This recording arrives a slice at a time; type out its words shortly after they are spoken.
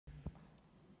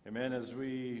Amen. As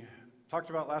we talked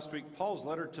about last week, Paul's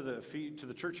letter to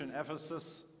the church in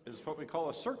Ephesus is what we call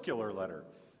a circular letter,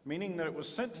 meaning that it was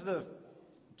sent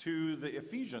to the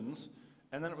Ephesians,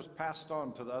 and then it was passed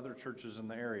on to the other churches in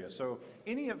the area. So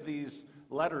any of these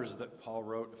letters that Paul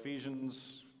wrote,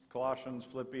 Ephesians, Colossians,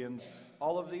 Philippians,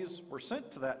 all of these were sent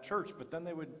to that church, but then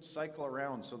they would cycle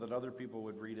around so that other people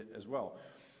would read it as well.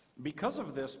 Because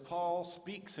of this, Paul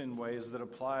speaks in ways that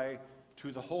apply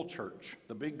to the whole church,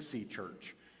 the Big C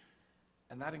church.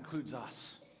 And that includes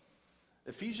us.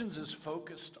 Ephesians is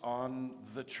focused on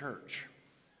the church,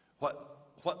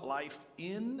 what life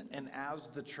in and as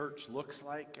the church looks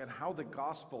like, and how the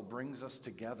gospel brings us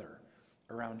together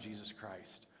around Jesus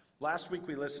Christ. Last week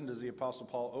we listened as the Apostle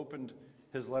Paul opened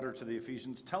his letter to the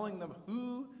Ephesians, telling them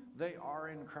who they are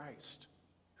in Christ,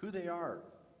 who they are,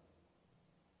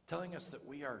 telling us that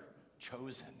we are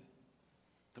chosen,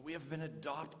 that we have been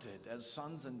adopted as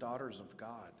sons and daughters of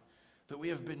God, that we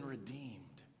have been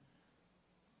redeemed,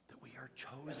 that we are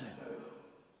chosen.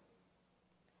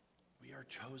 We are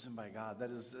chosen by God.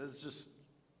 That is just,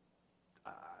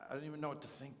 I don't even know what to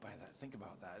think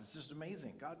about that. It's just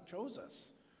amazing. God chose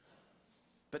us.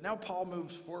 But now Paul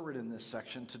moves forward in this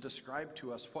section to describe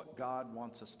to us what God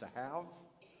wants us to have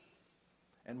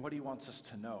and what he wants us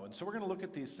to know. And so we're going to look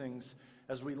at these things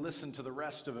as we listen to the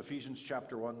rest of Ephesians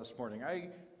chapter 1 this morning.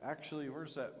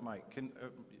 Where's that mic?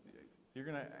 You're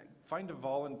going to find a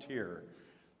volunteer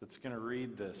that's going to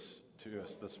read this to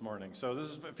us this morning. So this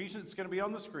is Ephesians. It's going to be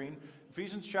on the screen.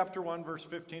 Ephesians chapter 1, verse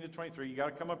 15 to 23. You got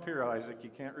to come up here, Isaac. You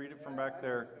can't read it from back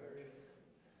there.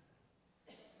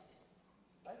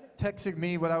 Isaac texted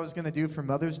me what I was going to do for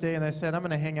Mother's Day, and I said I'm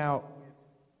going to hang out with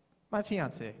my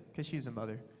fiance because she's a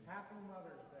mother. Happy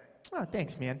Mother's Day. Oh,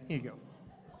 thanks, man. Here you go.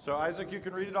 So Isaac, you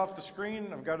can read it off the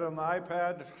screen. I've got it on the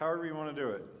iPad, however you want to do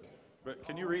it. But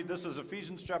can you read? This is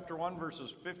Ephesians chapter 1,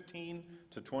 verses 15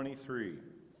 to 23. Make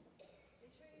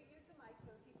sure you use the mic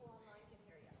so people online can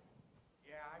hear you.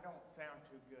 Yeah, I don't sound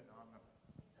too good on the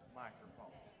microphone.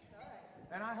 All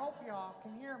right. And I hope y'all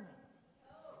can hear me.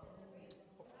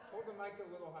 Hold the mic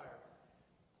a little higher.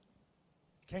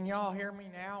 Can y'all hear me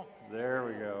now? There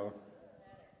we go.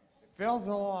 It feels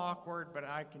a little awkward, but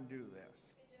I can do this.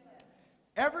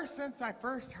 Ever since I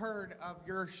first heard of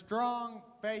your strong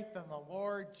faith in the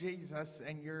Lord Jesus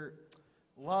and your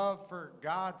love for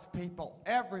God's people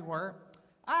everywhere,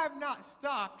 I have not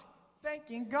stopped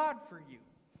thanking God for you.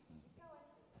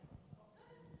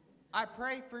 I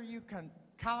pray for you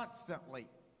constantly,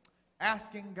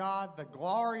 asking God, the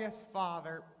glorious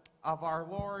Father of our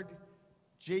Lord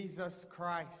Jesus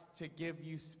Christ, to give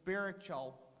you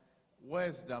spiritual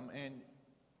wisdom and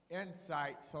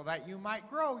insight so that you might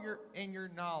grow in your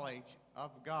knowledge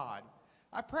of God.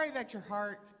 I pray that your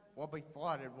heart will be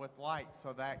flooded with light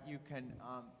so that you can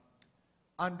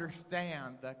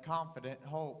understand the confident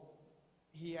hope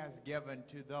he has given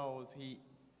to those he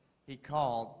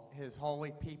called his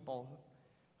holy people,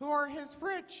 who are his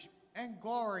rich and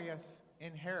glorious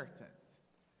inheritance.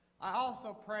 I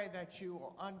also pray that you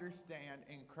will understand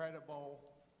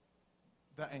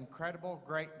the incredible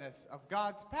greatness of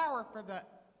God's power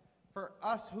for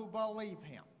us who believe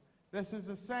him. This is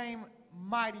the same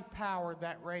mighty power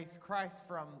that raised Christ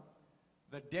from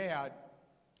the dead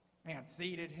and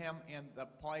seated him in the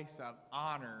place of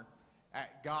honor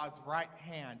at God's right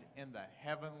hand in the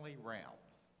heavenly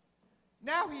realms.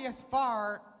 Now he is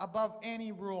far above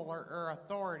any ruler or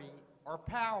authority or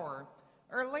power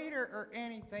or leader or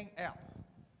anything else,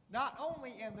 not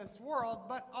only in this world,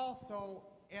 but also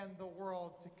in the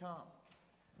world to come.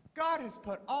 God has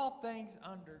put all things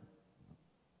under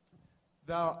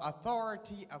the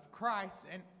authority of Christ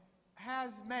and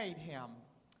has made him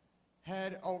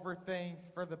head over things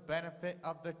for the benefit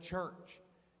of the church.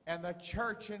 And the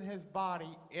church in his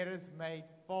body, it is made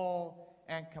full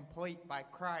and complete by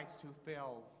Christ, who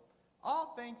fills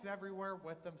all things everywhere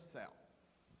with himself.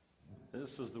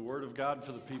 This is the word of God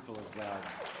for the people of God.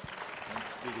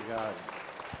 Thanks be to God.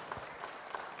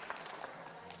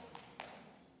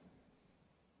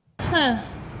 Huh.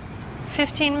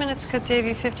 15 minutes could save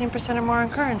you 15% or more on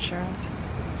car insurance.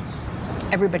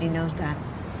 Everybody knows that.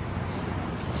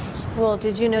 Well,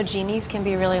 did you know genies can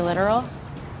be really literal?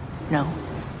 No.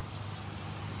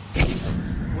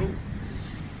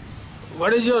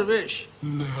 What is your wish?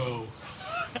 No.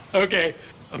 Okay.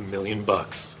 $1 million.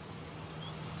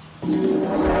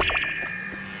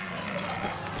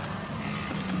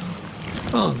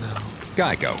 Oh, no.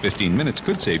 Geico. 15 minutes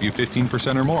could save you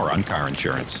 15% or more on car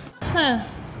insurance. Huh.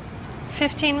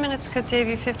 15 minutes could save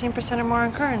you 15% or more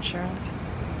on car insurance.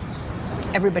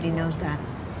 Everybody knows that.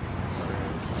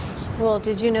 Well,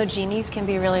 did you know genies can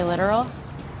be really literal?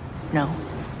 No.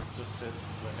 Just hit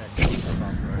the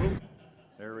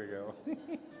There we go.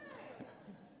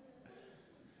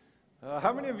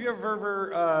 How many of you have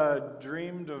ever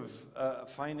dreamed of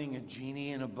finding a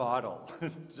genie in a bottle?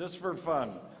 Just for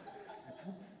fun.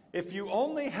 If you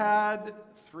only had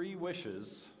 3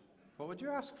 wishes, what would you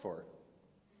ask for?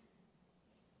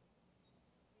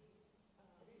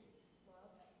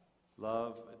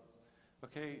 Love.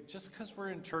 Okay, just because we're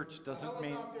in church doesn't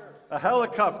mean... A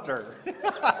helicopter. Yesterday's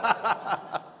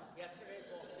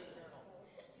Wall Street Journal.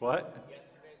 What?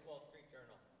 Yesterday's Wall Street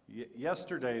Journal.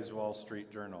 Yesterday's Wall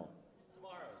Street Journal.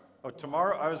 Tomorrow's. Oh,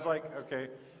 tomorrow? I was like, okay,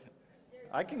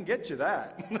 I can get you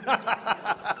that.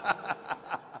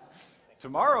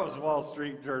 Tomorrow's Wall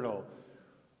Street Journal.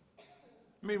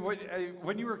 I mean,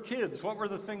 when you were kids, what were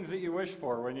the things that you wished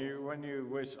for when you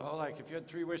wish? Oh, like if you had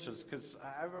 3 wishes, because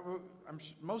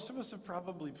most of us have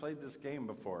probably played this game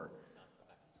before.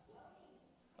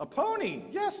 A pony.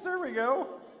 Yes, there we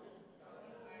go.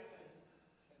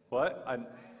 What?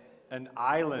 An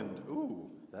island.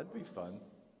 Ooh, that'd be fun.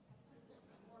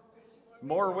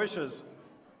 More wishes.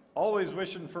 Always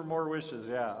wishing for more wishes,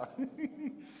 yeah.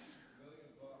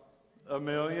 $1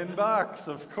 million,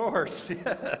 of course,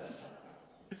 yes.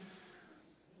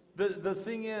 The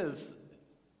thing is,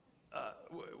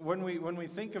 when we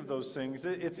think of those things,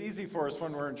 it's easy for us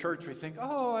when we're in church. We think,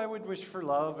 oh, I would wish for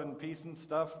love and peace and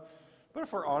stuff. But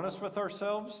if we're honest with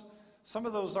ourselves, some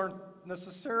of those aren't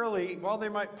necessarily, while they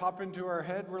might pop into our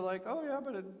head, we're like, oh yeah,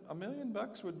 but $1 million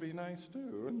would be nice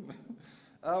too.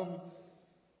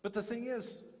 But the thing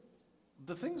is,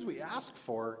 the things we ask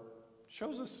for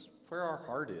shows us where our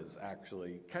heart is,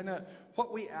 actually. Kind of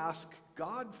what we ask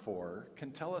God for can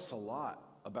tell us a lot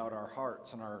about our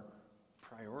hearts and our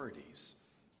priorities.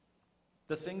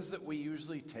 The things that we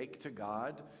usually take to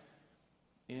God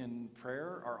in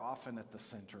prayer are often at the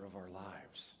center of our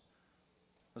lives.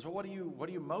 So what do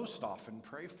you most often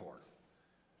pray for?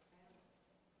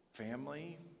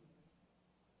 Family?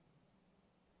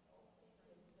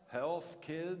 Health,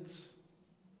 kids?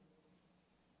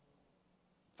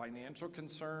 Financial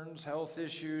concerns, health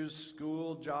issues,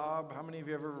 school, job? How many of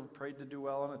you ever prayed to do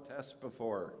well on a test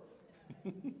before?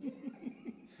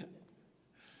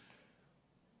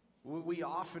 We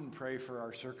often pray for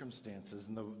our circumstances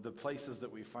and the places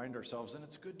that we find ourselves, and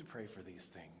it's good to pray for these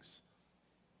things.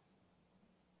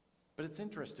 But it's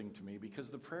interesting to me because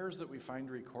the prayers that we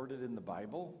find recorded in the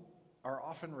Bible are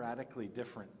often radically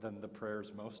different than the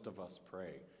prayers most of us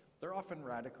pray. They're often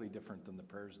radically different than the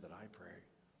prayers that I pray.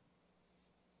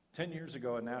 10 years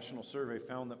ago, a national survey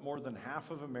found that more than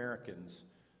half of Americans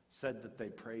said that they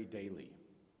pray daily.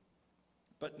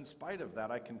 But in spite of that,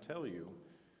 I can tell you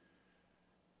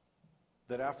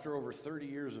that after over 30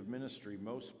 years of ministry,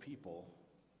 most people,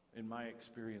 in my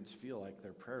experience, feel like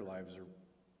their prayer lives are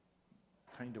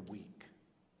kind of weak.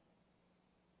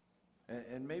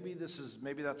 And maybe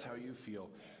that's how you feel.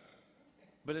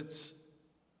 But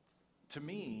to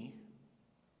me,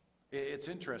 it's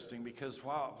interesting because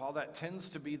while that tends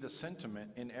to be the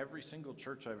sentiment in every single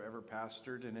church I've ever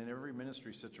pastored and in every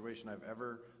ministry situation I've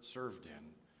ever served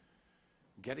in,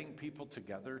 getting people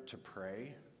together to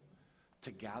pray,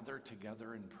 to gather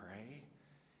together and pray,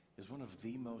 is one of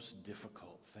the most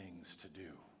difficult things to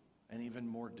do, and even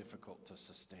more difficult to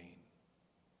sustain.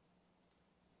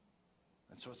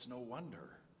 And so it's no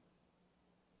wonder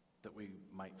that we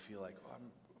might feel like, oh,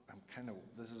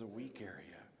 this is a weak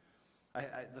area.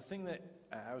 The thing that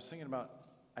I was thinking about,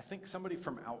 I think somebody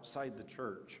from outside the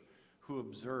church who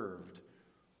observed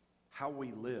how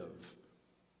we live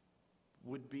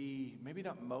would be maybe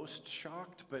not most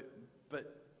shocked, but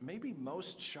maybe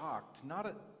most shocked,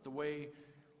 not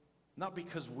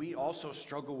because we also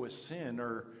struggle with sin,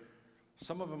 or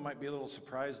some of them might be a little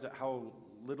surprised at how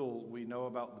little we know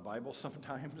about the Bible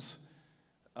sometimes.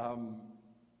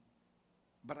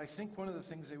 But I think one of the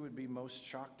things they would be most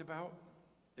shocked about,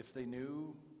 if they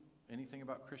knew anything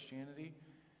about Christianity,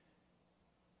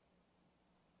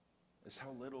 is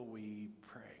how little we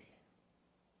pray,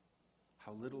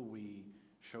 how little we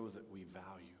show that we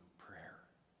value prayer.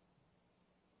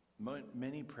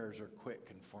 Many prayers are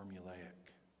quick and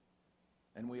formulaic,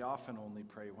 and we often only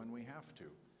pray when we have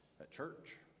to. At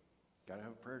church, got to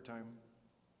have prayer time.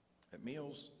 At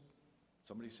meals,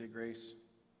 somebody say grace.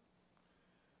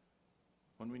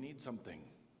 When we need something,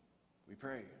 we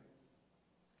pray.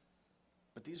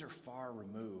 But these are far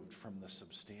removed from the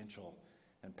substantial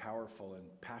and powerful and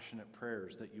passionate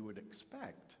prayers that you would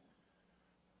expect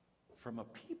from a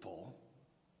people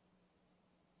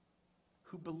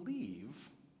who believe,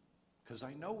 because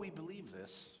I know we believe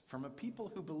this, from a people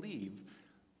who believe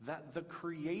that the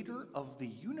creator of the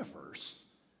universe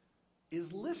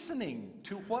is listening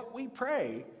to what we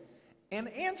pray and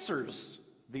answers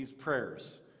these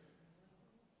prayers.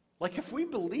 Like, if we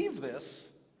believe this,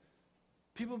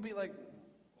 people would be like,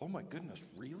 oh my goodness,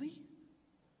 really?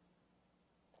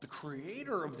 The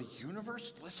creator of the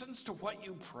universe listens to what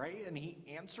you pray and he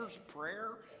answers prayer?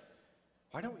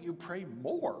 Why don't you pray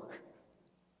more?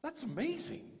 That's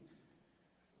amazing.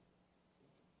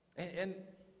 And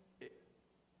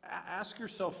ask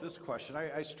yourself this question.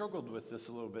 I struggled with this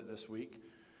a little bit this week.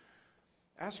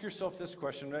 Ask yourself this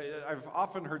question. I've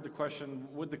often heard the question,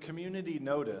 would the community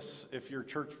notice if your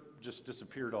church just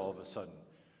disappeared all of a sudden?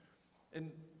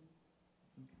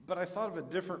 But I thought of a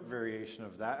different variation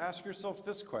of that. Ask yourself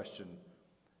this question.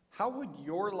 How would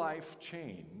your life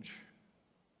change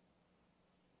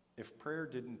if prayer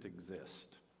didn't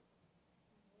exist?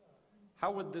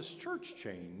 How would this church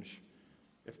change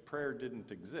if prayer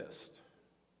didn't exist?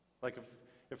 Like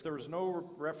if there was no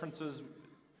references,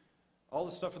 all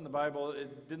the stuff in the Bible,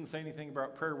 it didn't say anything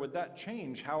about prayer, would that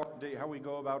change how we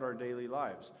go about our daily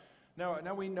lives?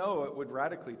 Now we know it would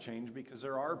radically change because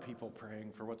there are people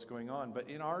praying for what's going on, but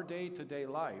in our day-to-day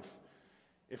life,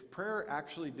 if prayer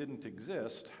actually didn't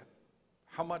exist,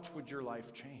 how much would your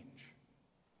life change?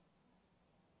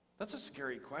 That's a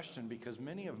scary question because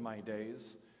many of my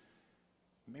days,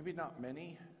 maybe not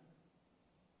many,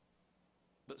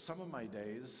 but some of my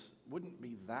days wouldn't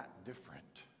be that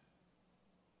different.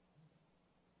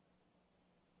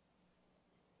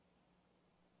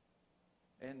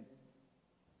 And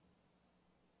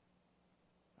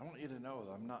I want you to know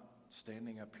that I'm not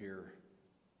standing up here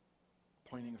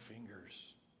pointing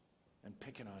fingers and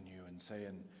picking on you and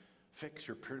saying, fix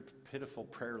your pitiful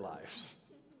prayer lives.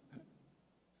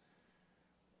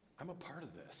 I'm a part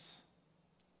of this.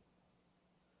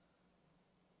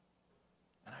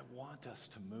 And I want us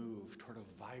to move toward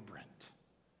a vibrant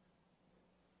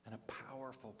and a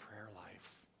powerful prayer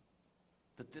life.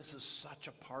 That this is such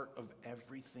a part of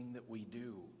everything that we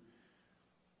do.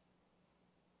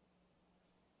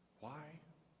 Why?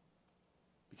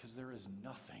 Because there is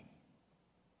nothing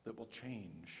that will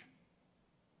change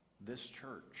this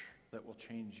church, that will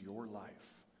change your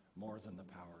life more than the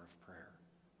power of prayer.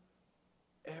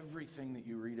 Everything that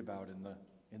you read about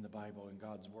in the Bible, in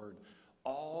God's Word,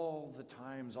 all the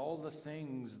times, all the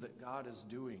things that God is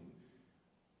doing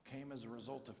came as a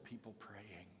result of people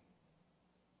praying.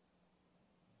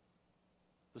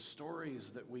 The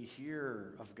stories that we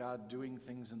hear of God doing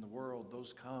things in the world,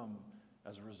 those come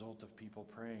as a result of people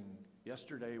praying.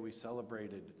 Yesterday we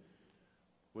celebrated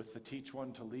with the Teach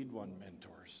One to Lead One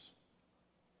mentors.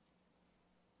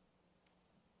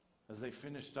 As they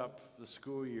finished up the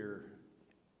school year,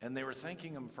 and they were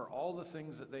thanking them for all the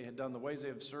things that they had done, the ways they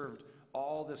have served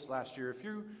all this last year.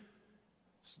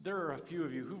 There are a few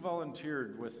of you who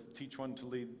volunteered with Teach One to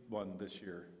Lead One this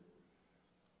year.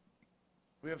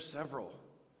 We have several.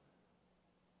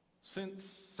 Since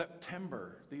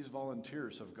September, these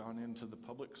volunteers have gone into the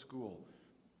public school.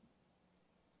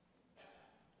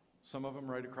 Some of them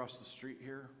right across the street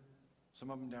here,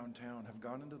 some of them downtown, have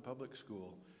gone into the public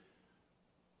school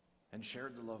and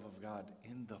shared the love of God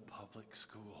in the public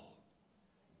school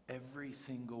every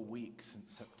single week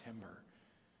since September.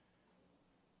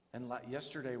 And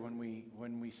yesterday when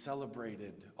we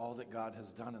celebrated all that God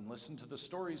has done and listened to the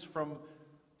stories from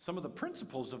some of the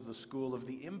principals of the school of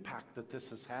the impact that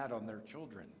this has had on their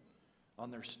children,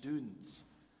 on their students,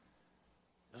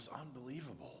 it was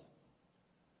unbelievable.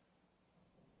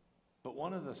 But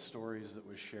one of the stories that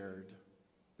was shared,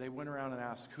 they went around and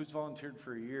asked, who's volunteered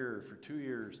for a year, for 2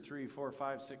 years, 3, 4,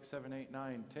 5, 6, 7, 8,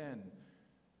 9, 10? And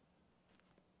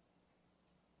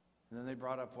then they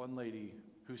brought up one lady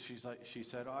who she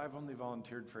said, oh, I've only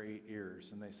volunteered for 8 years.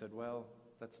 And they said, well,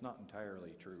 that's not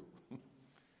entirely true.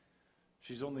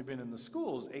 She's only been in the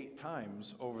schools 8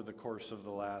 times over the course of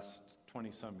the last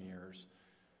 20-some years.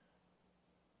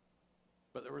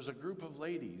 But there was a group of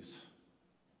ladies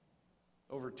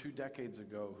over 2 decades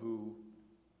ago who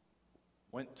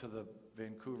went to the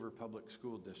Vancouver Public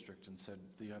School District and said,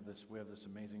 we have this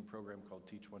amazing program called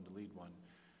Teach One to Lead One,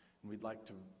 and we'd like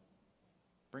to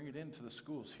bring it into the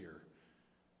schools here.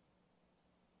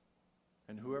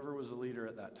 And whoever was the leader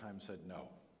at that time said no.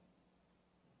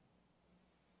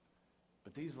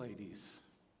 But these ladies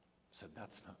said,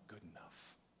 that's not good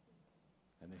enough.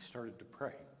 And they started to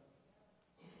pray.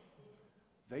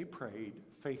 They prayed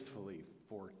faithfully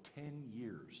for 10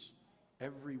 years,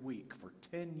 every week for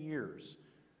 10 years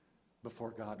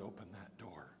before God opened that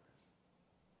door.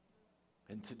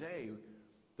 And today,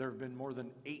 there have been more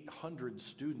than 800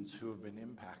 students who have been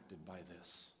impacted by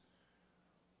this.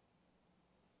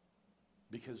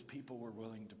 Because people were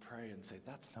willing to pray and say,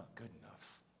 that's not good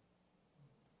enough.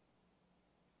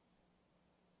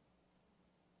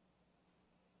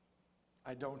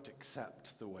 I don't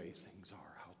accept the way things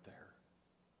are out there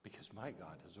because my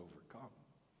God has overcome.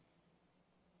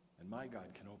 And my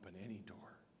God can open any door.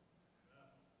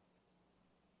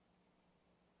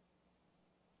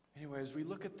 Anyway, as we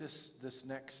look at this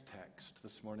next text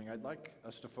this morning, I'd like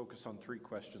us to focus on three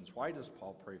questions. Why does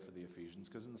Paul pray for the Ephesians?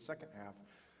 Because in the second half,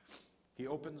 he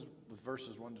opens with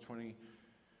verses 1 to 20,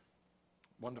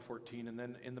 1 to 14, and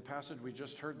then in the passage we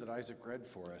just heard that Isaac read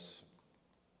for us,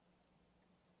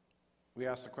 we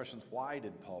ask the questions, why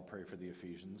did Paul pray for the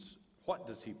Ephesians? What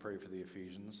does he pray for the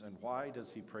Ephesians? And why does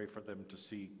he pray for them to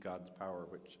see God's power,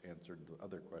 which answered the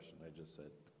other question I just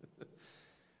said.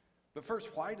 But first,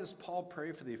 why does Paul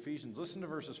pray for the Ephesians? Listen to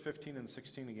verses 15 and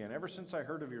 16 again. Ever since I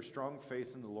heard of your strong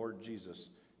faith in the Lord Jesus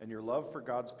and your love for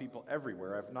God's people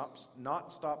everywhere, I've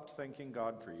not stopped thanking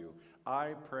God for you.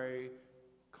 I pray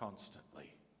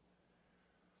constantly.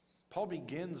 Paul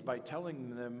begins by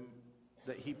telling them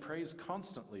that he prays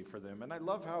constantly for them. And I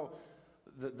love how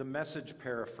the Message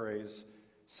paraphrase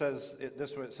says it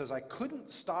this way. It says, I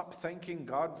couldn't stop thanking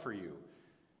God for you.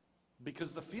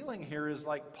 Because the feeling here is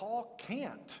like Paul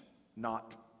can't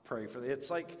not pray for them.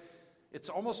 It's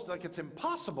almost like it's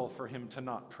impossible for him to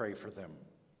not pray for them.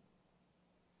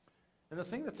 And the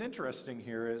thing that's interesting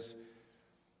here is,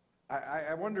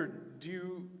 I wonder, do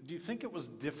you think it was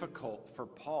difficult for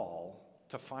Paul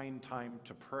to find time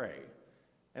to pray?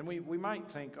 And we might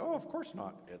think, oh, of course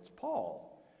not, it's Paul.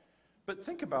 But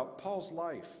think about Paul's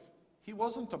life. He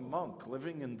wasn't a monk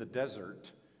living in the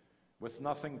desert with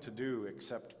nothing to do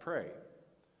except pray.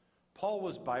 Paul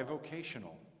was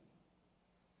bivocational.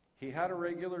 He had a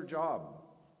regular job.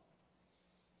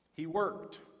 He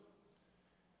worked.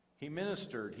 He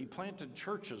ministered. He planted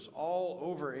churches all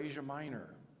over Asia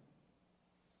Minor.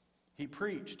 He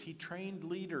preached. He trained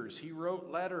leaders. He wrote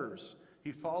letters.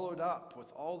 He followed up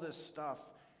with all this stuff.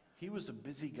 He was a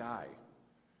busy guy.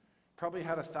 Probably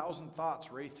had 1,000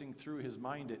 thoughts racing through his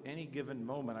mind at any given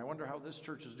moment. I wonder how this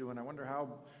church is doing. I wonder how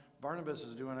Barnabas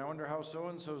is doing. I wonder how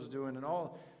so-and-so is doing and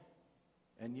all.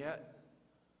 And yet,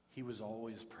 he was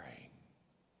always praying.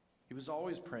 He was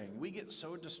always praying. We get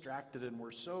so distracted and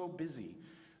we're so busy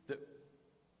that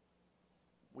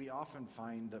we often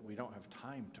find that we don't have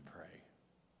time to pray.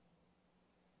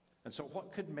 And so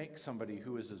what could make somebody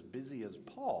who is as busy as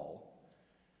Paul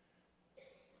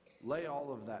lay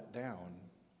all of that down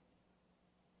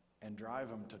and drive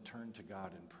them to turn to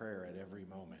God in prayer at every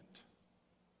moment?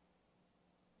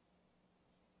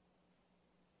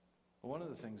 Well, one of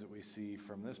the things that we see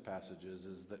from this passage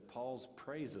is that Paul's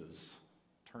praises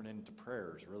turn into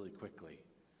prayers really quickly.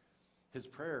 His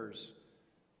prayers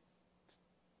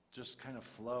just kind of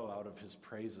flow out of his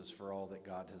praises for all that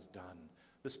God has done.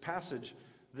 This passage,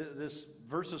 this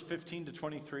verses 15 to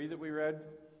 23 that we read,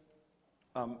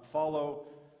 follow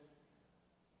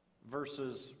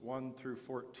verses 1 through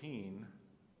 14.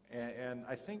 And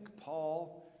I think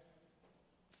Paul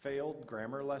failed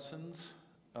grammar lessons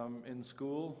in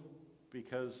school,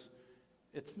 because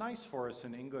it's nice for us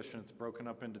in English and it's broken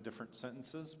up into different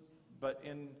sentences, but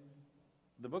in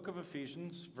the book of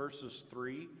Ephesians, verses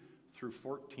 3 through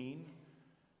 14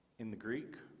 in the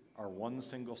Greek are one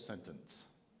single sentence.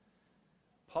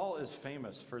 Paul is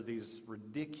famous for these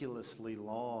ridiculously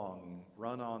long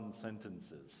run-on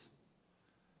sentences.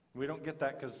 We don't get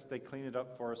that because they clean it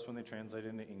up for us when they translate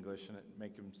into English and it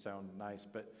make them sound nice,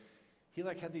 but he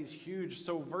had these huge,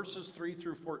 so verses 3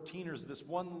 through 14 is this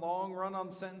one long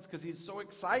run-on sentence because he's so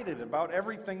excited about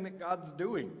everything that God's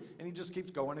doing. And he just keeps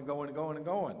going and going and going and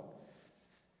going.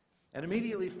 And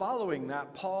immediately following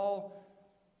that, Paul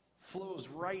flows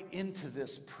right into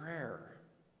this prayer.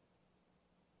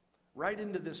 Right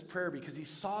into this prayer because he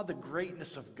saw the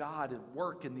greatness of God at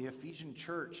work in the Ephesian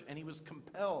church, and he was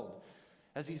compelled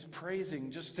as he's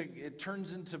praising, it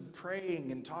turns into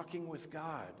praying and talking with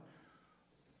God.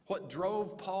 What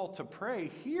drove Paul to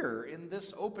pray here in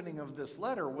this opening of this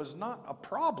letter was not a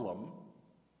problem.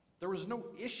 There was no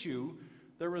issue.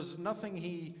 There was nothing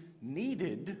he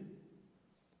needed.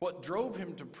 What drove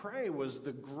him to pray was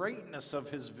the greatness of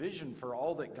his vision for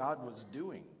all that God was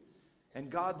doing and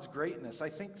God's greatness. I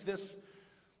think this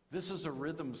is a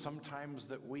rhythm sometimes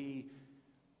that we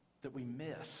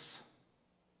miss.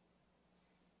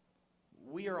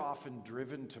 We are often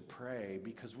driven to pray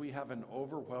because we have an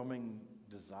overwhelming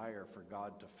desire for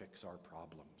God to fix our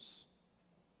problems.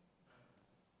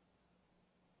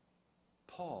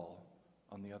 Paul,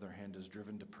 on the other hand, is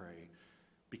driven to pray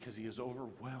because he is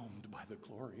overwhelmed by the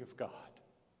glory of God.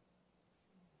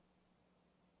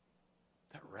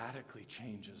 That radically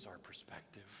changes our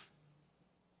perspective.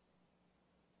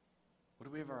 What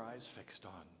do we have our eyes fixed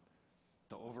on?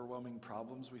 The overwhelming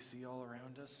problems we see all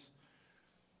around us,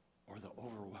 or the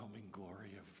overwhelming glory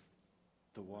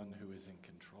the one who is in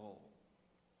control.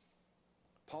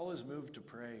 Paul is moved to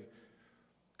pray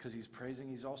because he's praising.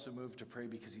 He's also moved to pray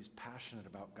because he's passionate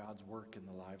about God's work in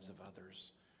the lives of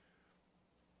others.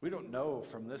 We don't know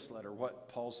from this letter what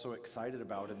Paul's so excited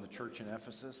about in the church in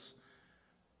Ephesus.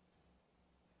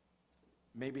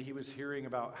 Maybe he was hearing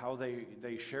about how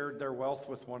they shared their wealth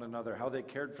with one another, how they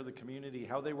cared for the community,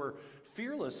 how they were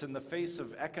fearless in the face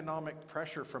of economic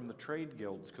pressure from the trade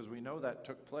guilds, because we know that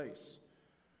took place.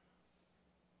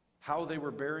 How they were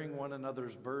bearing one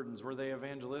another's burdens. Were they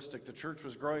evangelistic? The church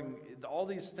was growing. All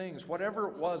these things, whatever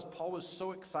it was, Paul was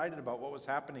so excited about what was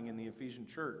happening in the Ephesian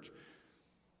church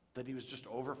that he was just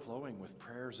overflowing with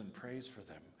prayers and praise for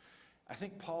them. I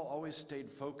think Paul always stayed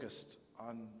focused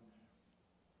on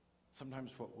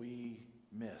sometimes what we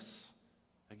miss.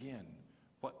 Again,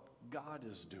 what God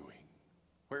is doing,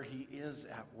 where he is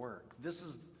at work. This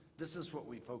is what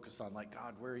we focus on. Like,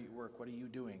 God, where are you at work? What are you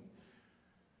doing?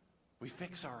 We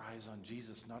fix our eyes on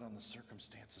Jesus, not on the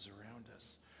circumstances around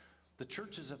us. The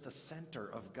church is at the center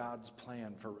of God's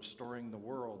plan for restoring the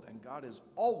world, and God is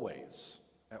always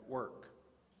at work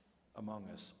among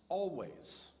us.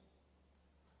 Always.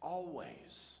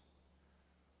 Always.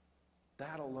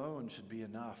 That alone should be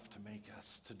enough to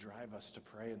to drive us to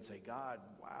pray and say, God,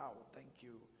 wow, thank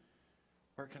you.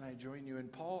 Where can I join you?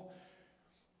 And Paul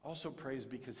also prays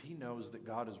because he knows that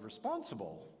God is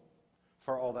responsible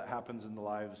for all that happens in the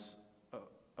lives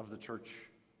of the church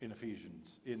in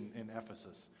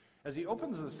Ephesus. As he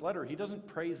opens this letter, he doesn't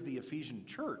praise the Ephesian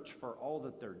church for all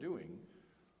that they're doing.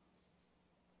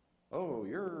 Oh,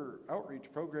 your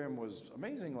outreach program was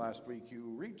amazing last week. You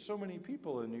reached so many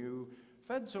people and you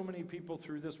fed so many people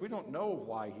through this. We don't know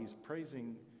why he's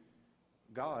praising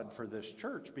God for this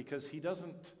church, because he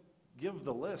doesn't give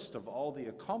the list of all the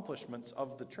accomplishments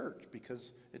of the church,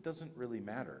 because it doesn't really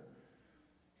matter.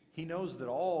 He knows that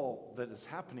all that is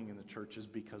happening in the church is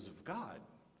because of God.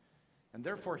 And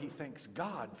therefore he thanks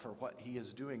God for what he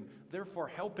is doing, therefore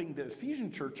helping the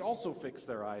Ephesian church also fix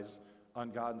their eyes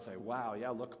on God and say, wow, yeah,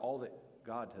 look, all that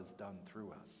God has done through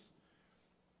us.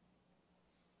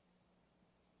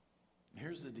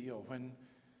 Here's the deal.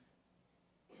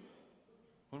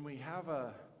 When we have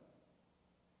a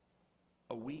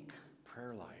weak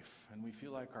prayer life, and we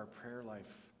feel like our prayer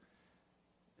life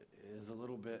is a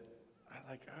little bit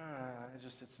like,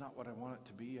 it's not what I want it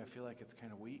to be. I feel like it's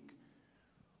kind of weak.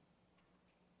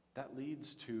 That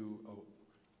leads to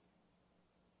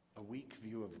a weak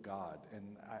view of God.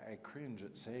 And I cringe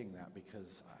at saying that,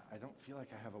 because I don't feel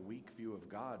like I have a weak view of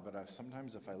God, but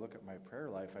sometimes if I look at my prayer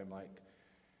life, I'm like,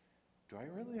 do I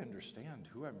really understand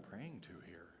who I'm praying to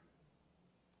here?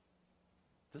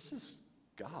 This is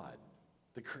God,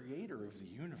 the creator of the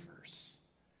universe.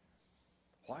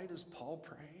 Why does Paul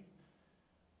pray?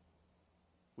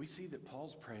 We see that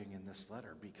Paul's praying in this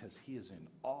letter because he is in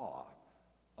awe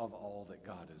of all that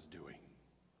God is doing.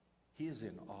 He is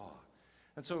in awe.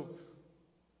 And so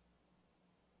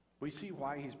we see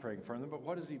why he's praying for them, but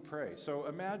what does he pray? So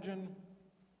imagine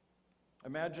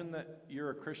that you're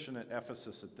a Christian at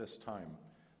Ephesus at this time,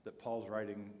 that Paul's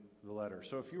writing the letter.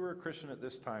 So if you were a Christian at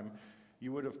this time,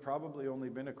 you would have probably only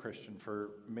been a Christian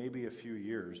for maybe a few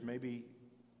years, maybe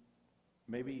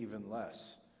even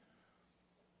less.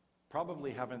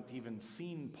 Probably haven't even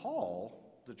seen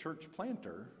Paul, the church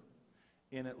planter,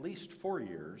 in at least 4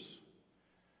 years.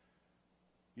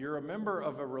 You're a member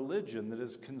of a religion that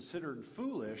is considered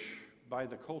foolish by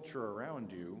the culture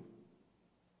around you.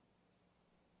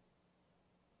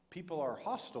 People are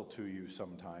hostile to you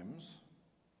sometimes.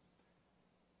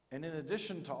 And in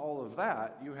addition to all of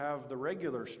that, you have the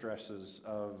regular stresses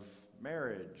of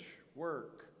marriage,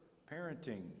 work,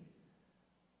 parenting,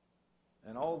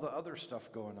 and all the other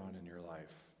stuff going on in your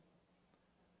life.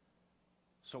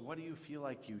 So what do you feel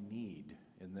like you need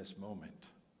in this moment?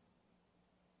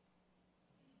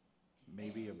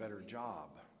 Maybe a better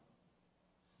job,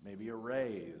 maybe a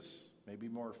raise, maybe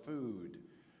more food,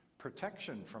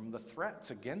 protection from the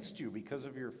threats against you because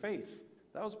of your faith.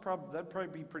 That'd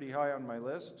probably be pretty high on my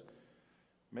list.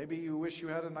 Maybe you wish you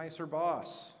had a nicer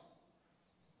boss.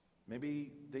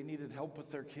 Maybe they needed help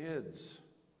with their kids,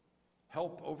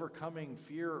 help overcoming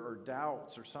fear or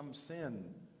doubts or some sin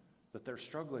that they're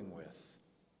struggling with.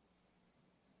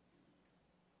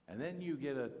 And then you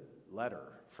get a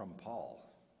letter from Paul.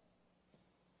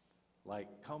 Like,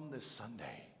 come this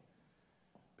Sunday,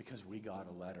 because we got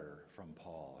a letter from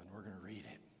Paul, and we're going to read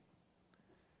it.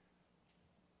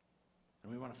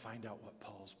 And we want to find out what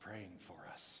Paul's praying for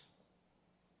us.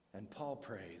 And Paul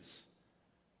prays.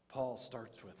 Paul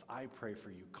starts with, I pray for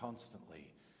you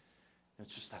constantly. And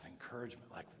it's just that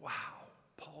encouragement, like, wow,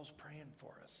 Paul's praying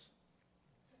for us.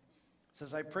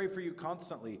 says, I pray for you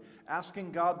constantly,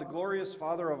 asking God, the glorious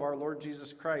Father of our Lord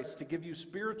Jesus Christ, to give you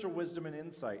spiritual wisdom and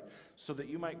insight so that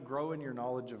you might grow in your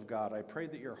knowledge of God. I pray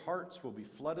that your hearts will be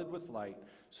flooded with light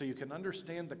so you can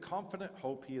understand the confident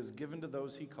hope he has given to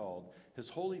those he called, his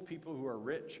holy people who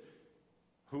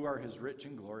are his rich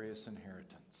and glorious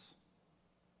inheritance.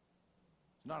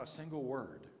 Not a single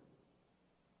word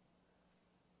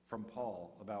from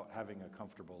Paul about having a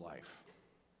comfortable life,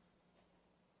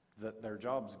 that their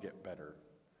jobs get better,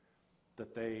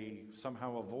 that they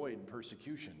somehow avoid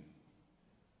persecution.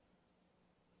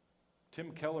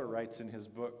 Tim Keller writes in his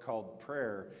book called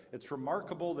Prayer, it's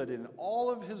remarkable that in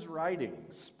all of his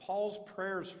writings, Paul's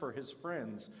prayers for his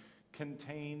friends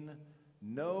contain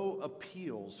no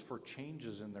appeals for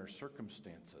changes in their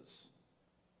circumstances.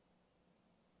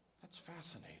 That's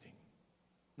fascinating.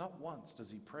 Not once does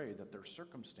he pray that their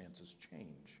circumstances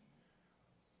change.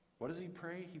 What does he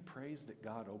pray? He prays that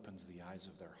God opens the eyes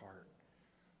of their heart.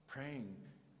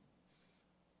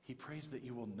 He prays that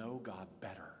you will know God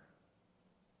better.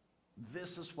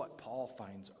 This is what Paul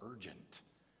finds urgent,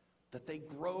 that they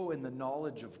grow in the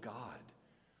knowledge of God,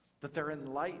 that they're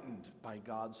enlightened by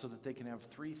God so that they can have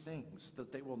three things,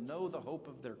 that they will know the hope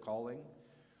of their calling,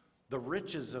 the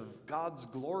riches of God's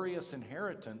glorious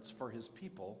inheritance for his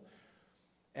people,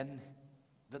 and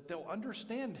that they'll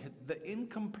understand the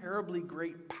incomparably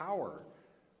great power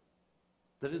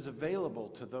that is available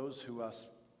to those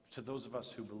of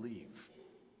us who believe.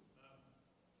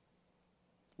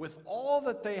 With all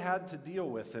that they had to deal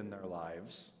with in their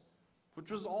lives,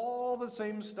 which was all the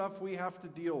same stuff we have to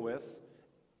deal with,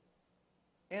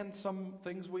 and some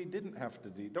things we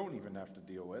don't even have to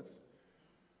deal with,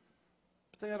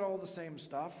 but they had all the same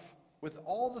stuff. With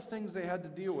all the things they had to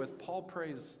deal with, Paul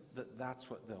prays that that's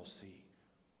what they'll see.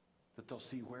 That they'll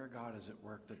see where God is at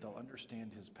work, that they'll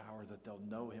understand his power, that they'll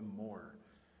know him more.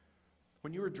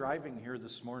 When you were driving here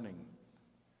this morning,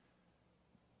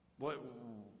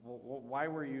 why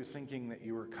were you thinking that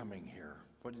you were coming here?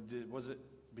 Was it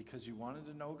because you wanted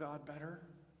to know God better?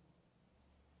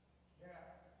 Yeah.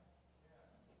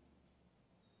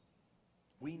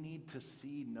 We need to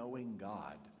see knowing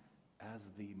God as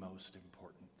the most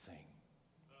important thing.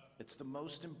 It's the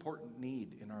most important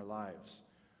need in our lives.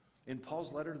 In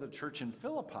Paul's letter to the church in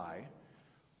Philippi,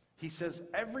 he says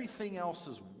everything else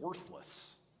is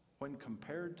worthless when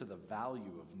compared to the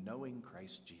value of knowing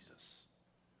Christ Jesus.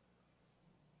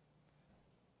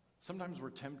 Sometimes we're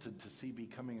tempted to see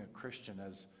becoming a Christian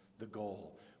as the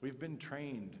goal. We've been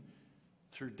trained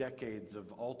through decades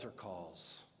of altar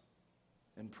calls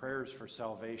and prayers for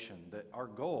salvation that our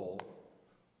goal,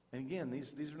 and again,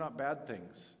 these are not bad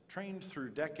things, trained through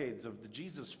decades of the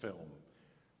Jesus film.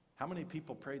 How many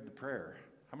people prayed the prayer?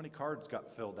 How many cards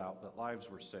got filled out that lives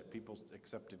were set, people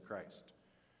accepted Christ?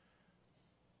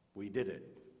 We did it.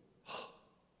 Whew.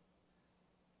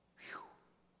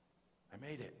 I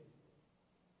made it.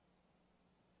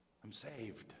 I'm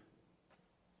saved.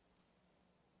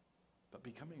 But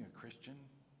becoming a Christian,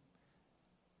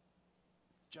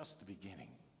 just the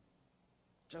beginning.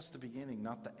 Just the beginning,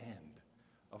 not the end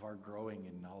of our growing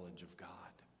in knowledge of God,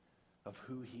 of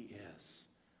who he is.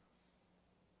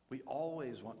 We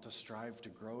always want to strive to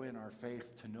grow in our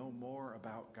faith, to know more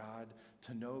about God,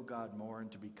 to know God more,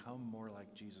 and to become more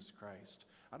like Jesus Christ.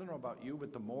 I don't know about you,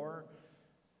 but the more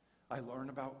I learn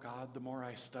about God, the more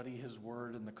I study his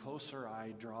word, and the closer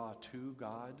I draw to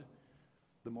God,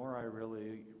 the more I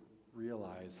really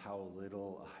realize how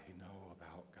little I know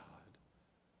about God,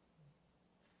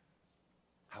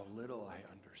 how little I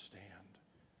understand,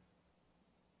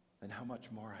 and how much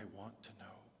more I want to know.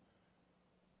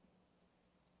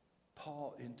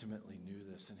 Paul intimately knew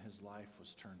this, and his life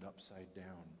was turned upside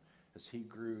down as he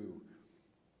grew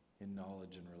in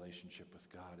knowledge and relationship with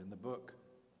God. In the book,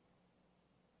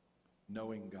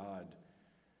 Knowing God,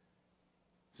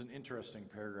 it's an interesting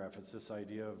paragraph. It's this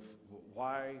idea of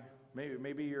why,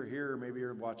 maybe you're here, maybe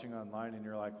you're watching online, and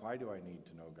you're like, why do I need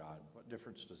to know God? What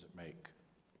difference does it make?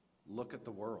 Look at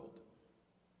the world.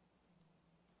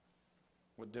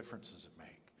 What difference does it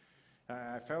make?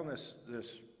 I found this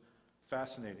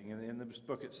fascinating. In this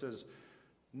book it says,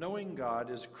 knowing God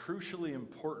is crucially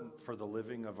important for the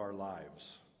living of our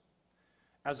lives,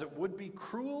 as it would be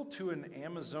cruel to an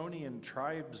Amazonian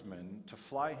tribesman to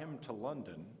fly him to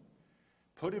London,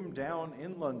 put him down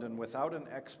in London without an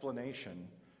explanation,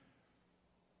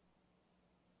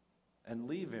 and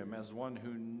leave him as one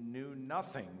who knew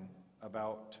nothing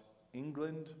about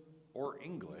England or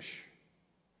English,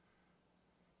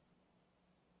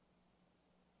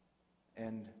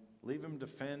 and leave him to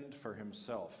fend for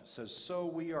himself. It says, so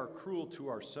we are cruel to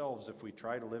ourselves if we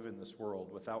try to live in this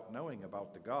world without knowing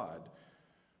about the God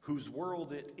whose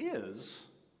world it is,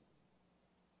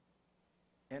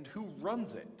 and who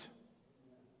runs it.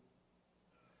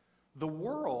 The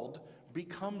world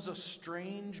becomes a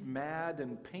strange, mad,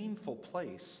 and painful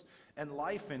place, and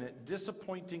life in it a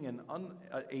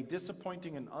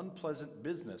disappointing and unpleasant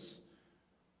business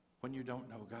when you don't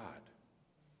know God.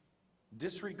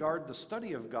 Disregard the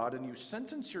study of God, and you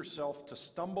sentence yourself to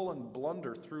stumble and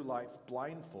blunder through life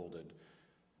blindfolded,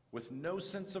 with no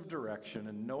sense of direction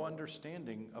and no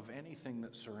understanding of anything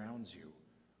that surrounds you.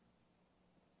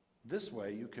 This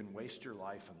way, you can waste your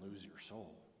life and lose your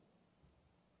soul.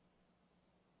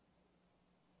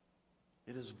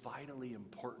 It is vitally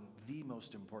important, the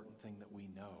most important thing that we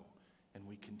know, and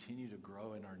we continue to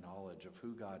grow in our knowledge of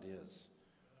who God is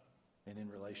and in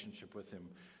relationship with Him.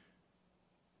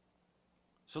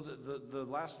 So the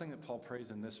last thing that Paul prays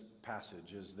in this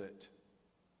passage is that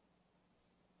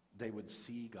they would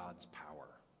see God's power,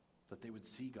 that they would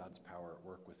see God's power at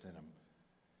work within them.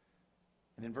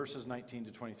 And in verses 19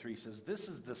 to 23 he says, "This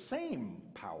is the same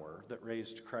power that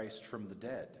raised Christ from the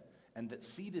dead and that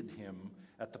seated him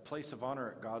at the place of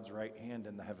honor at God's right hand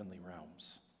in the heavenly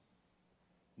realms.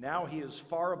 Now he is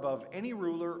far above any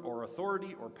ruler or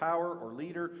authority or power or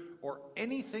leader or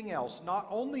anything else, not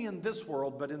only in this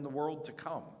world, but in the world to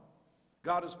come.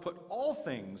 God has put all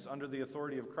things under the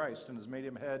authority of Christ and has made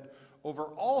him head over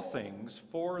all things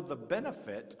for the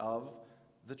benefit of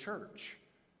the church.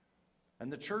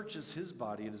 And the church is his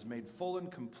body. It is made full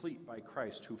and complete by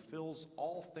Christ, who fills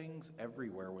all things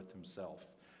everywhere with himself."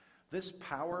 This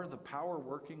power, the power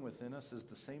working within us, is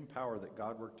the same power that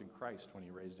God worked in Christ when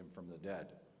he raised him from the dead.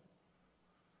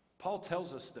 Paul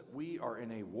tells us that we are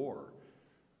in a war,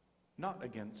 not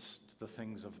against the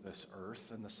things of this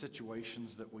earth and the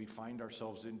situations that we find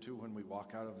ourselves into when we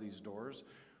walk out of these doors.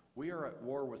 We are at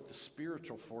war with the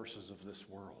spiritual forces of this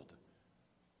world.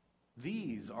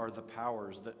 These are the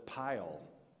powers that pile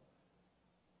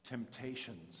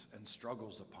temptations and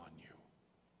struggles upon you,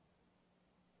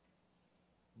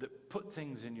 that put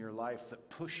things in your life that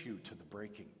push you to the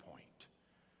breaking point.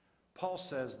 Paul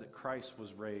says that Christ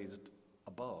was raised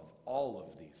above all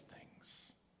of these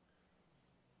things.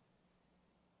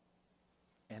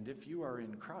 And if you are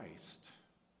in Christ,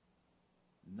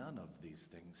 none of these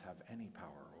things have any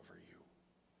power over you.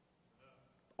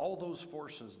 All those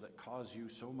forces that cause you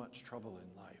so much trouble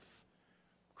in life,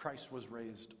 Christ was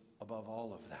raised above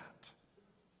all of that.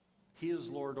 He is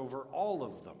Lord over all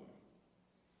of them.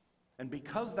 And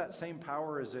because that same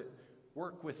power is at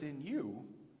work within you,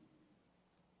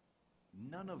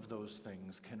 none of those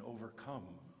things can overcome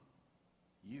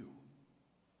you.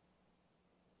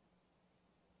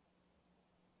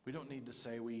 We don't need to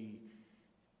say,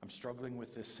 I'm struggling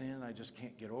with this sin, I just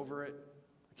can't get over it.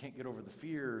 I can't get over the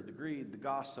fear, the greed, the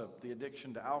gossip, the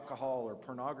addiction to alcohol or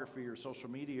pornography or social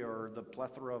media or the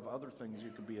plethora of other things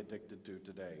you could be addicted to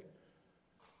today.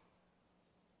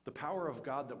 The power of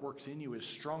God that works in you is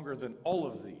stronger than all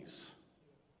of these.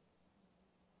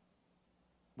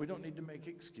 We don't need to make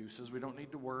excuses. We don't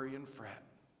need to worry and fret.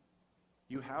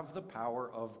 You have the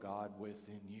power of God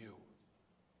within you.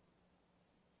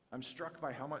 I'm struck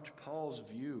by how much Paul's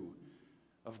view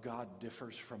of God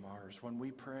differs from ours. When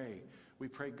we pray,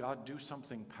 God, do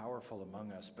something powerful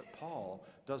among us. But Paul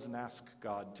doesn't ask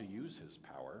God to use his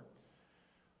power.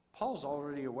 Paul's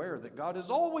already aware that God is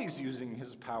always using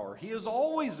his power. He is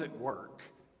always at work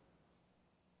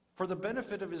for the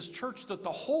benefit of his church, that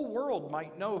the whole world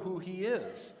might know who he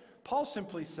is. Paul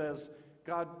simply says,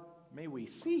 God, may we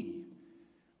see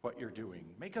what you're doing.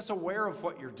 Make us aware of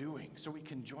what you're doing so we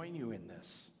can join you in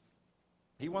this.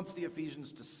 He wants the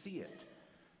Ephesians to see it.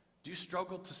 Do you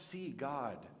struggle to see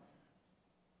God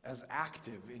as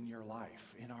active in your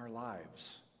life, in our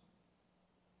lives?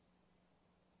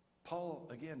 Paul,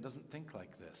 again, doesn't think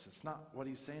like this. It's not what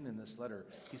he's saying in this letter.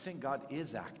 He's saying God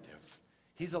is active.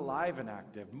 He's alive and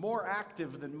active, more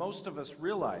active than most of us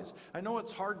realize. I know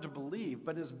it's hard to believe,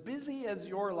 but as busy as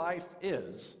your life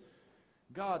is,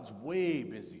 God's way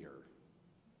busier,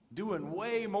 doing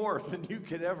way more than you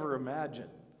could ever imagine.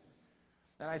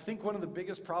 And I think one of the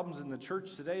biggest problems in the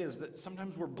church today is that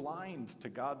sometimes we're blind to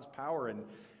God's power and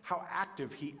how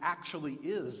active he actually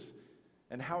is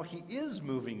and how he is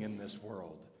moving in this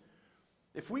world.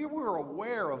 If we were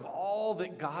aware of all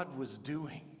that God was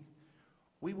doing,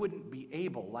 we wouldn't be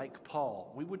able, like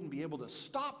Paul, we wouldn't be able to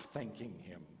stop thanking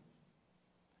him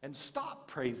and stop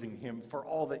praising him for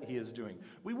all that he is doing.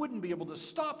 We wouldn't be able to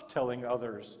stop telling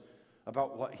others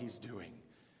about what he's doing.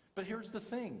 But here's the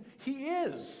thing, he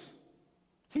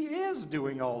is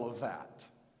doing all of that.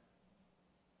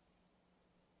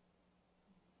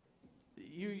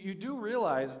 You do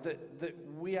realize that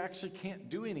we actually can't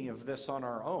do any of this on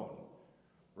our own.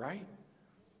 right?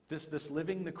 This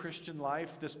living the Christian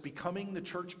life, this becoming the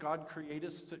church God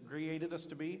created us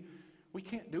to be, we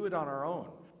can't do it on our own.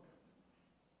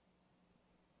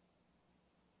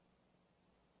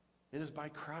 It is by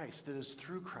Christ, it is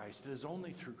through Christ, it is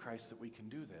only through Christ that we can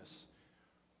do this.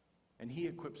 And he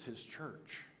equips his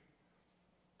church.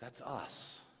 That's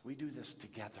us. We do this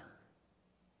together.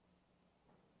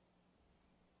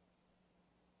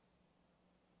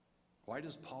 Why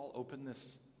does Paul open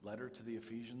this letter to the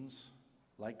Ephesians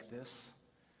like this?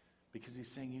 Because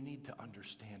he's saying you need to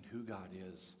understand who God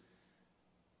is,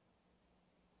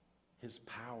 his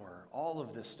power, all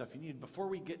of this stuff. You need, before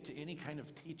we get to any kind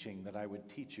of teaching that I would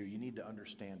teach you, you need to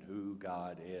understand who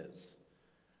God is.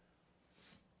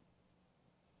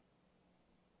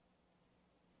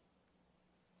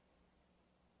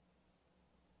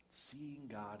 Seeing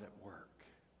God at work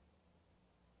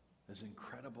is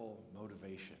incredible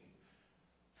motivation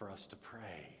for us to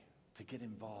pray, to get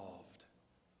involved.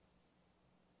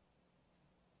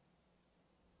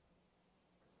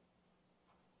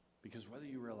 Because whether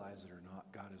you realize it or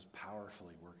not, God is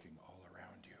powerfully working all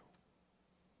around you.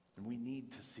 And we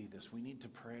need to see this. We need to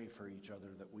pray for each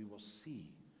other that we will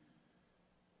see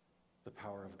the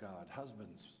power of God.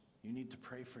 Husbands, you need to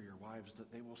pray for your wives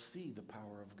that they will see the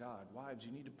power of God. Wives,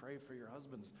 you need to pray for your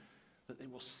husbands that they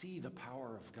will see the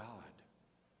power of God.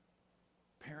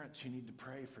 Parents, you need to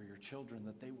pray for your children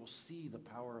that they will see the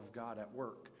power of God at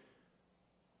work,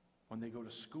 when they go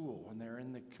to school, when they're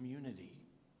in the community,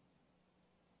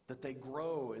 that they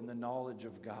grow in the knowledge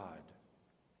of God.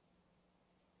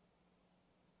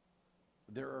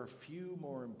 There are few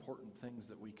more important things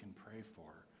that we can pray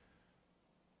for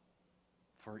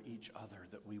each other,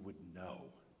 that we would know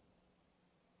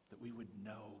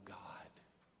God.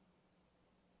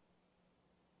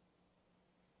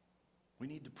 We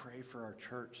need to pray for our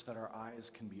church that our eyes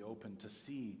can be open to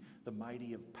see the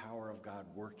mighty power of God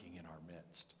working in our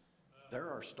midst.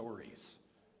 There are stories.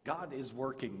 God is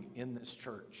working in this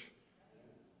church.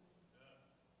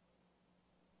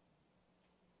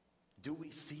 Do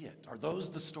we see it? Are those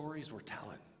the stories we're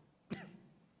telling?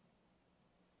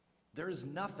 There is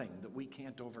nothing that we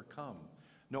can't overcome.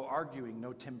 No arguing,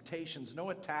 no temptations, no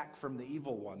attack from the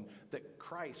evil one that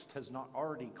Christ has not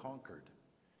already conquered.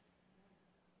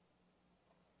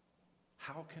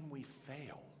 How can we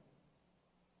fail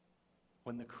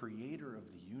when the creator of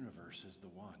the universe is the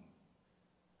one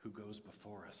who goes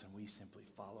before us and we simply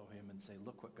follow him and say,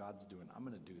 look what God's doing, I'm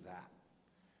going to do that.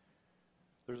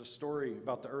 There's a story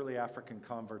about the early African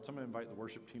converts. I'm going to invite the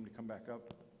worship team to come back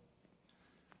up.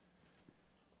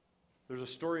 There's a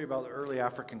story about the early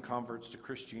African converts to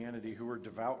Christianity who were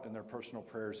devout in their personal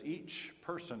prayers. Each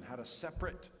person had a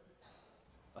separate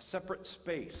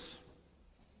space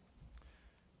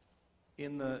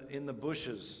in the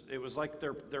bushes. It was like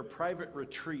their private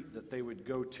retreat that they would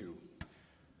go to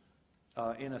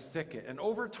in a thicket. And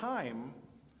over time,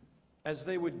 as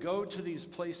they would go to these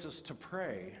places to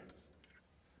pray,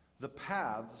 the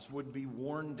paths would be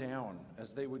worn down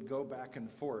as they would go back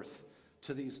and forth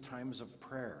to these times of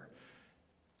prayer.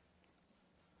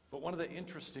 But one of the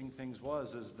interesting things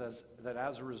is that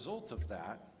as a result of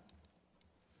that,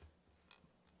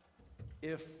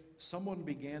 if someone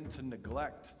began to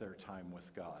neglect their time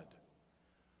with God,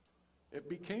 it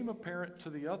became apparent to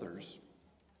the others,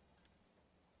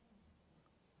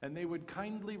 and they would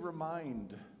kindly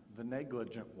remind the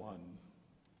negligent one,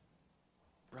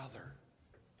 brother,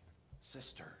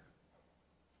 sister,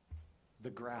 the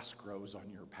grass grows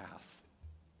on your path.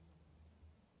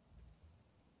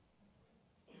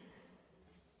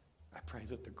 I pray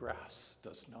that the grass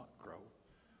does not grow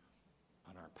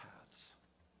on our paths.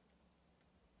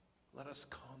 Let us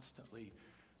constantly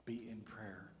be in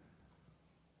prayer,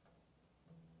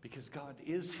 because God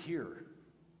is here.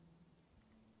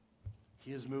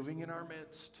 He is moving in our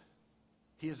midst.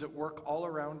 He is at work all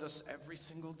around us every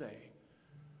single day.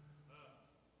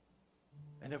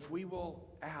 And if we will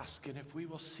ask and if we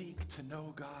will seek to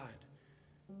know God,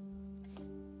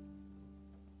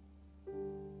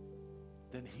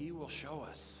 then he will show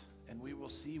us, and we will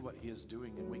see what he is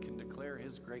doing, and we can declare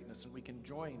his greatness, and we can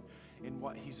join in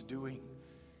what he's doing.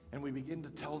 And we begin to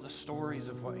tell the stories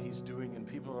of what he's doing, and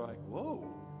people are like, whoa.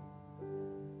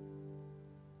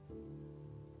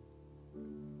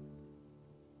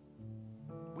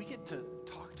 We get to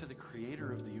talk to the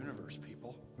creator of the universe,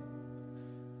 people.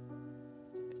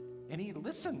 And he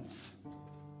listens.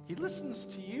 He listens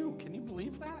to you. Can you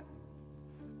believe that?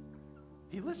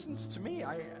 He listens to me.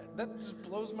 That just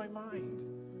blows my mind.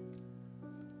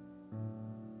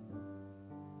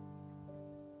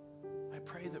 I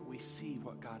pray that we see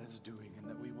what God is doing and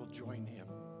that we will join him.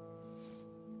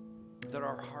 that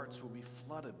our hearts will be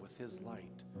flooded with His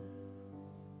light,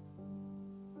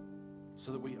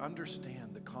 so that we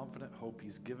understand the confident hope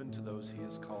He's given to those He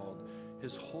has called,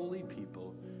 His holy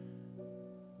people,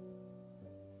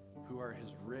 who are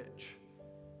His rich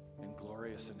and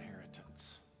glorious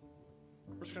inheritance.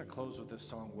 We're just going to close with this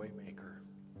song, Waymaker.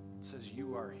 It says,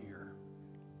 you are here,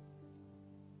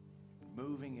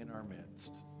 moving in our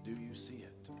midst. Do you see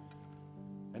it?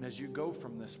 And as you go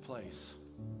from this place,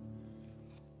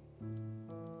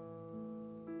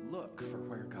 look for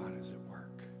where God is at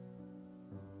work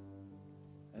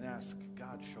and ask,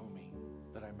 God, show me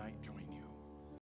that I might join